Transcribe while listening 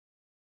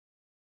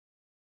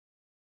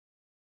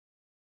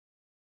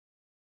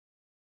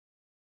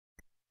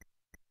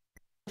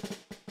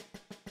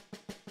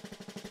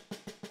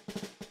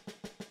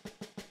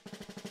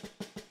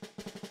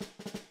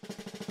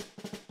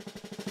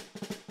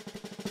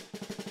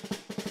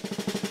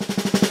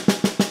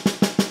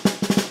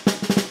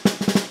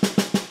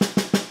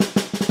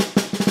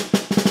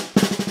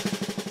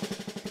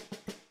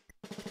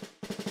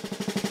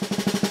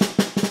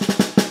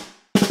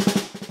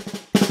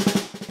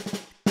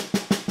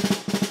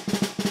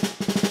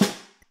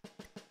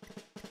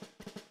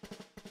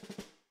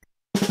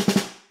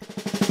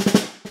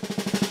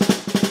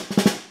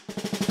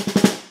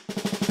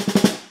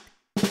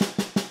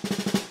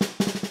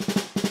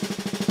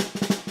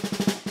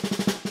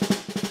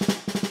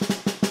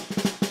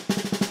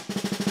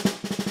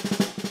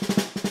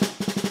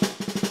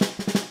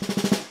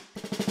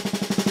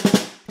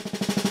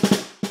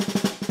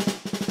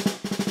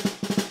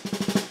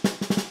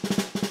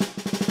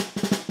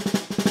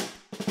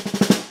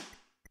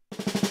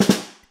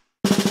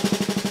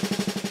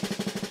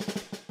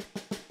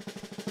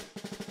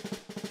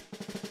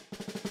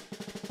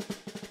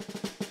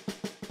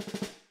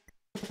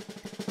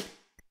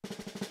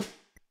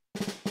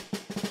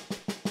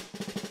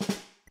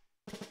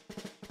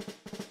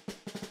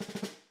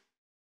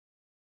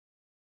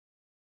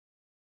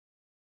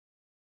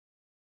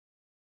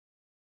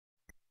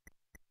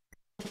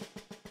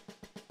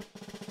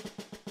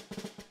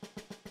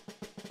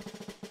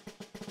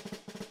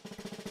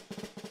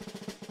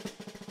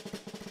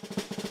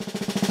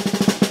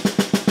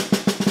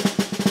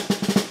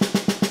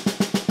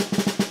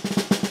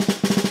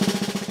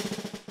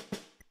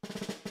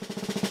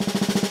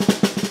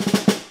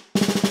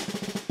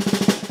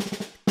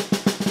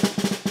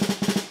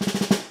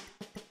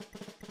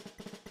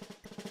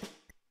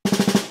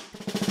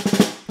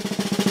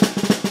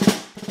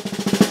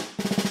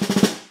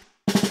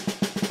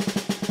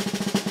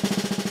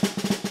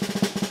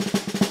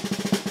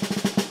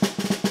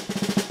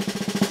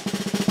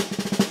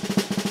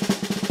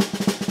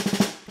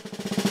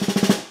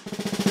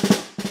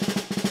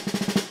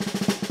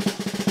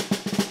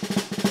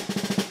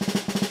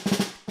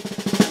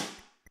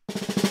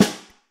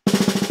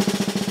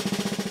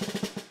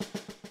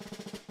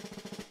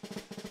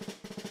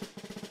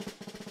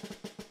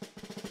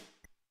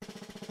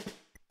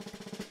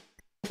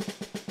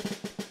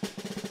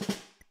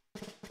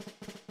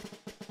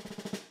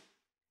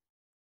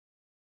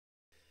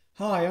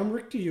Hi, I'm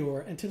Rick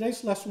Dior, and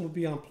today's lesson will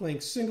be on playing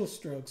single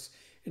strokes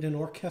in an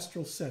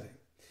orchestral setting.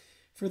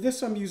 For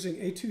this, I'm using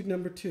Etude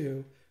number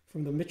 2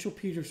 from the Mitchell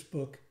Peters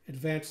book,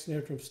 Advanced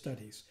Snare Drum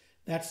Studies.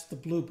 That's the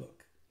blue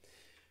book.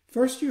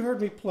 First, you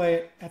heard me play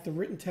it at the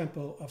written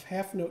tempo of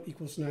half note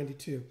equals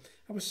 92.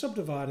 I was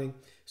subdividing,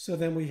 so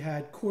then we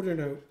had quarter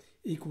note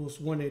equals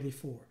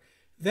 184.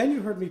 Then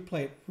you heard me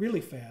play it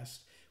really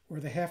fast,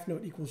 where the half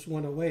note equals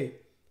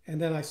 108,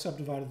 and then I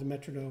subdivided the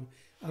metronome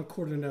on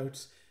quarter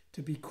notes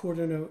to be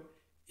quarter note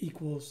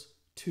equals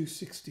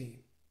 216.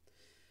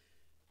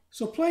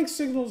 So playing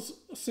single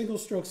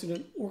strokes in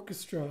an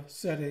orchestra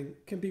setting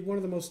can be one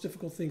of the most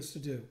difficult things to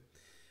do.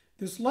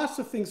 There's lots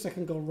of things that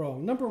can go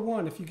wrong. Number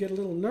one, if you get a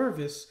little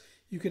nervous,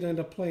 you could end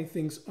up playing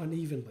things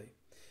unevenly.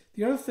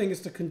 The other thing is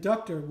the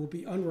conductor will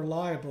be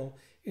unreliable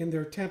in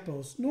their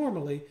tempos,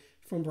 normally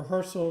from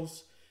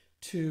rehearsals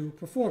to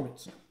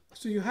performance.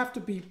 So you have to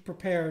be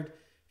prepared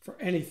for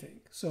anything.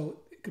 So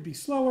it could be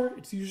slower,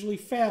 it's usually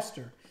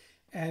faster.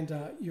 And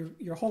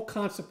your whole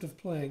concept of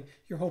playing,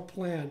 your whole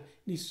plan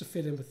needs to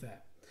fit in with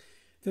that.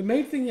 The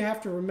main thing you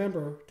have to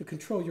remember to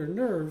control your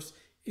nerves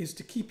is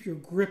to keep your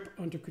grip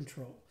under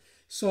control.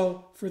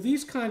 So for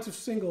these kinds of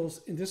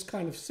singles in this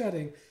kind of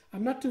setting,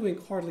 I'm not doing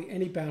hardly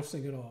any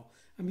bouncing at all.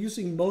 I'm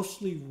using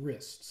mostly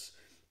wrists.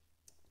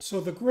 So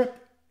the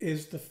grip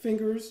is the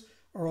fingers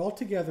are all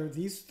together,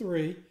 these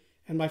three,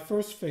 and my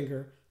first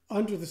finger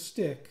under the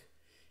stick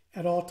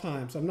at all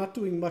times. I'm not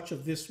doing much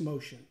of this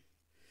motion.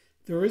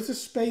 There is a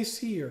space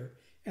here,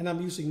 and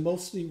I'm using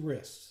mostly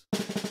wrists.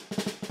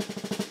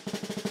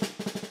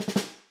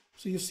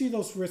 So you see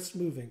those wrists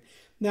moving.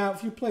 Now,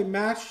 if you play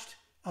matched,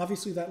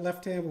 obviously that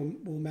left hand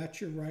will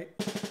match your right.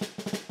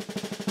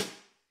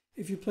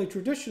 If you play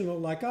traditional,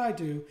 like I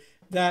do,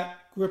 that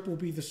grip will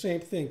be the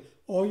same thing.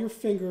 All your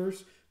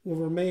fingers will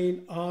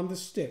remain on the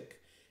stick,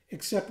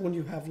 except when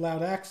you have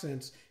loud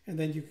accents, and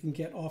then you can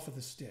get off of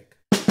the stick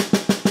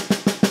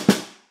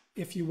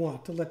if you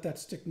want to let that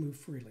stick move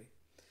freely.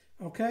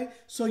 Okay,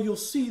 so you'll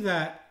see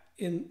that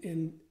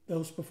in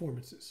those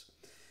performances.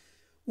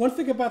 One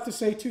thing about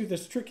this etude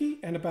that's tricky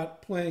and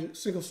about playing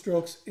single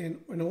strokes in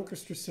an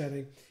orchestra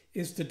setting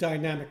is the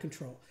dynamic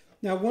control.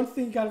 Now, one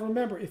thing you got to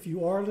remember, if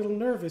you are a little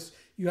nervous,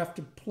 you have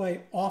to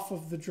play off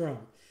of the drum.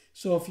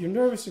 So if you're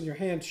nervous and your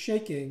hand's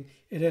shaking,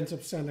 it ends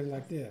up sounding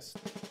like this.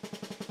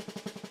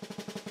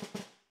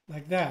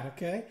 Like that,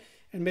 okay?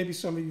 And maybe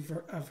some of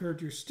you have heard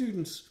your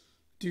students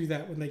do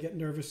that when they get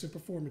nervous in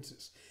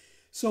performances.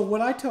 So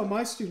what I tell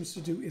my students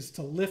to do is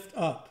to lift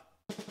up.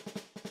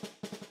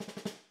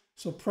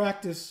 So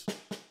practice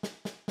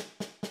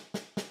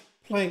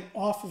playing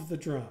off of the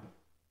drum.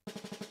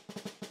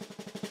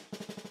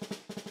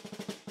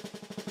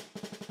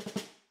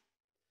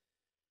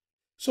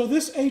 So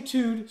this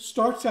etude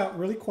starts out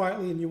really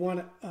quietly, and you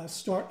want to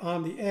start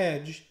on the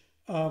edge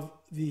of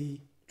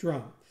the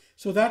drum.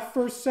 So that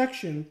first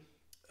section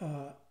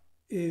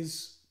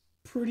is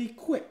pretty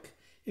quick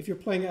if you're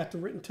playing at the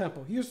written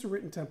tempo. Here's the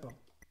written tempo.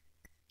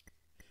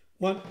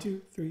 1,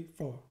 2, 3,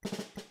 4.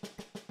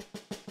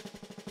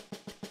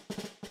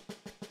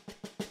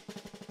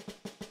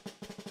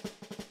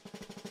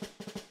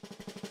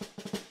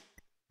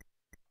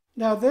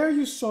 Now there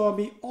you saw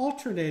me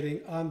alternating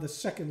on the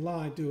second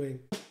line doing.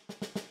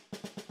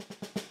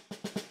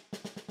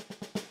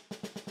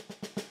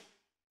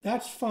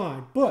 That's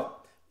fine,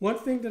 but one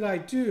thing that I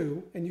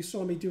do, and you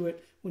saw me do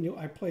it when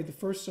I played the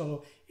first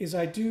solo, is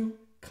I do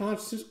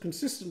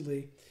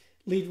consistently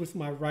lead with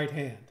my right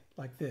hand,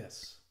 like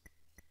this.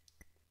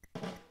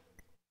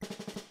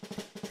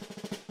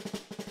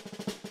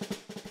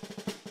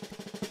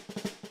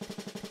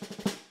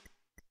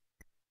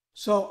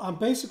 So I'm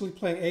basically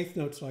playing eighth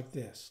notes like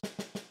this.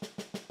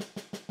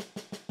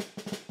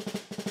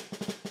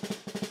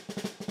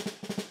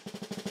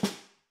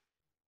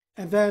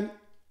 And then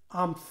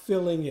I'm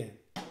filling in,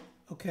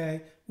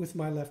 okay, with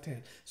my left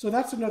hand. So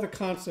that's another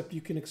concept you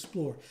can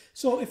explore.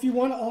 So if you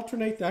want to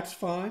alternate, that's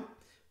fine.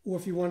 Or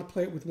if you want to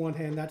play it with one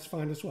hand, that's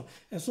fine as well,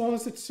 as long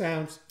as it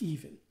sounds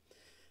even.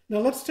 Now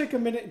let's take a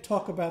minute and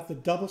talk about the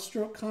double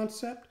stroke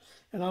concept.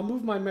 And I'll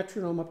move my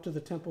metronome up to the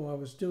tempo I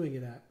was doing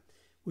it at,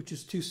 which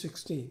is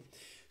 216.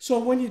 So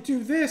when you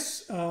do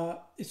this,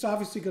 it's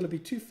obviously going to be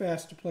too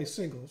fast to play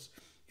singles.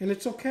 And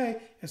it's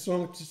okay as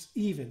long as it's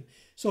even.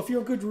 So if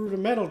you're a good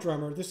rudimental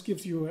drummer, this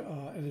gives you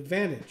an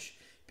advantage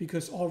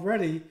because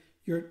already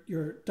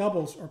your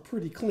doubles are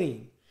pretty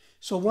clean.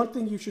 So one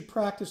thing you should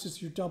practice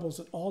is your doubles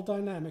at all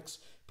dynamics,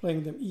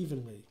 playing them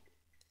evenly.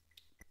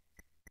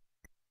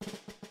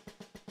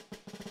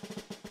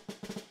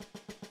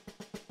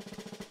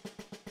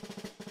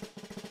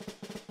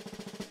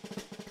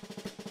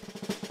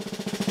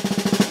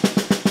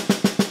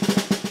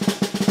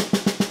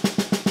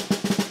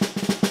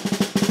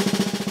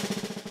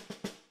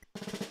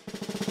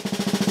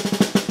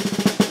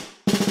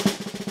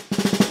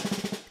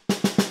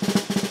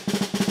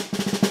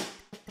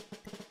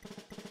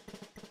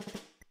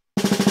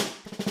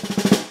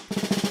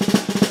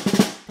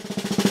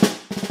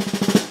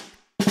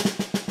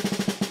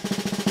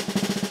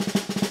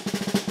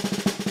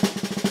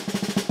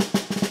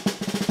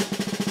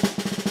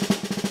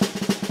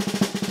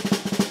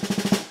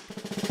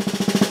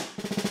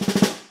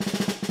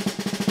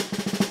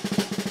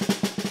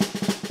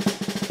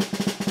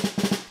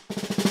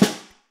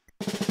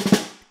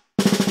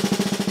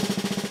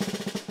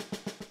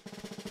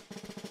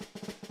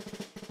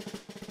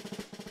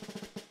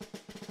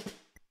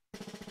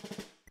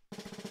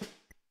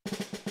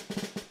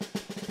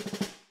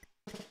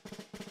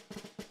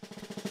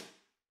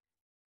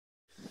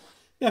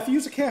 Now, if you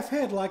use a calf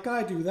head like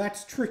I do,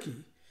 that's tricky.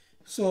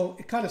 So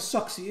it kind of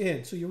sucks you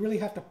in. So you really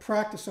have to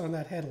practice on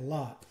that head a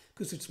lot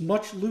because it's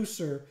much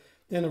looser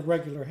than a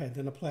regular head,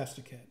 than a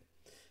plastic head.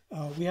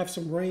 We have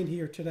some rain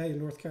here today in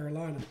North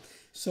Carolina,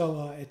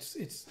 so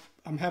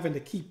I'm having to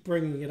keep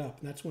bringing it up,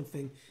 and that's one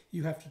thing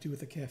you have to do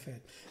with the calf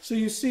head. So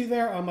you see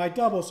there on my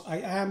doubles, I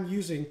am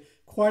using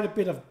quite a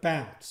bit of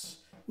bounce,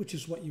 which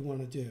is what you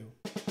want to do.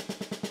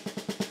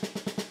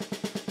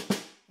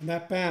 And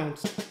that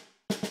bounce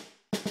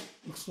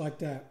looks like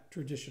that,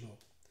 traditional.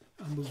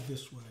 I'll move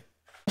this way.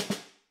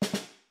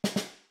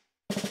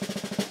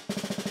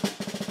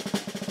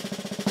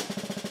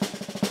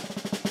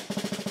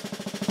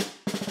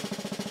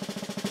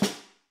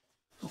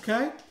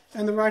 Okay,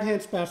 and the right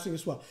hand's bouncing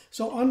as well.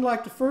 So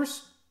unlike the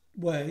first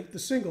way, the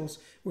singles,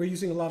 we're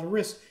using a lot of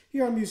wrist.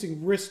 Here I'm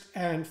using wrist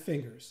and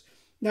fingers.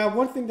 Now,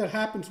 one thing that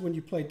happens when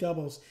you play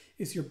doubles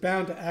is you're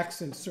bound to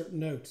accent certain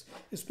notes,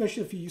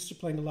 especially if you're used to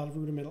playing a lot of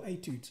rudimental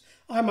etudes.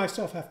 I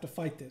myself have to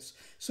fight this.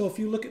 So if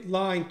you look at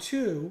line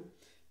 2,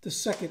 the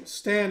second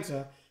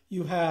stanza,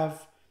 you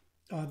have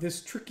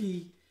this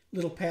tricky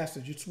little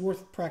passage. It's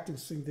worth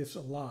practicing this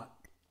a lot.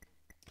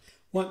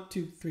 1,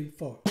 2, 3,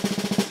 4.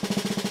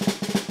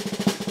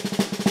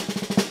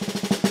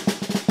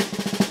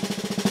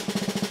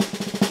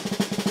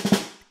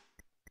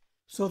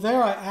 So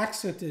there I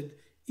accented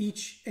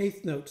each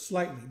eighth note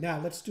slightly. Now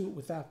let's do it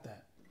without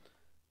that.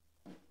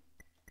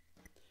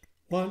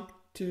 1,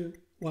 2,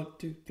 1,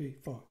 2, 3,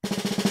 4.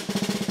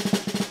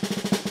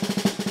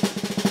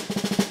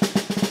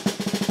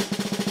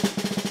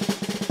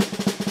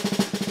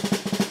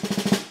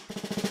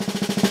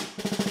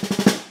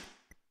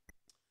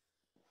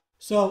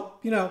 So,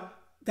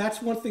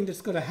 that's one thing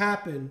that's going to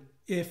happen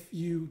if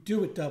you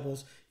do it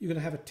doubles. You're going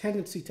to have a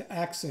tendency to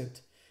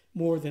accent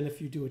more than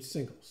if you do it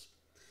singles.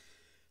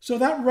 So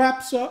that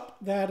wraps up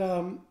that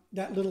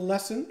little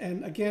lesson.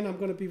 And again, I'm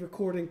going to be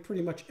recording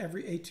pretty much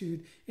every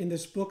etude in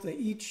this book. They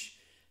each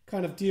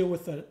kind of deal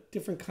with a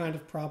different kind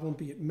of problem,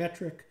 be it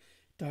metric,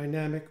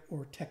 dynamic,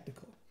 or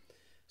technical.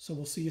 So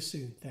we'll see you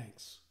soon.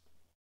 Thanks.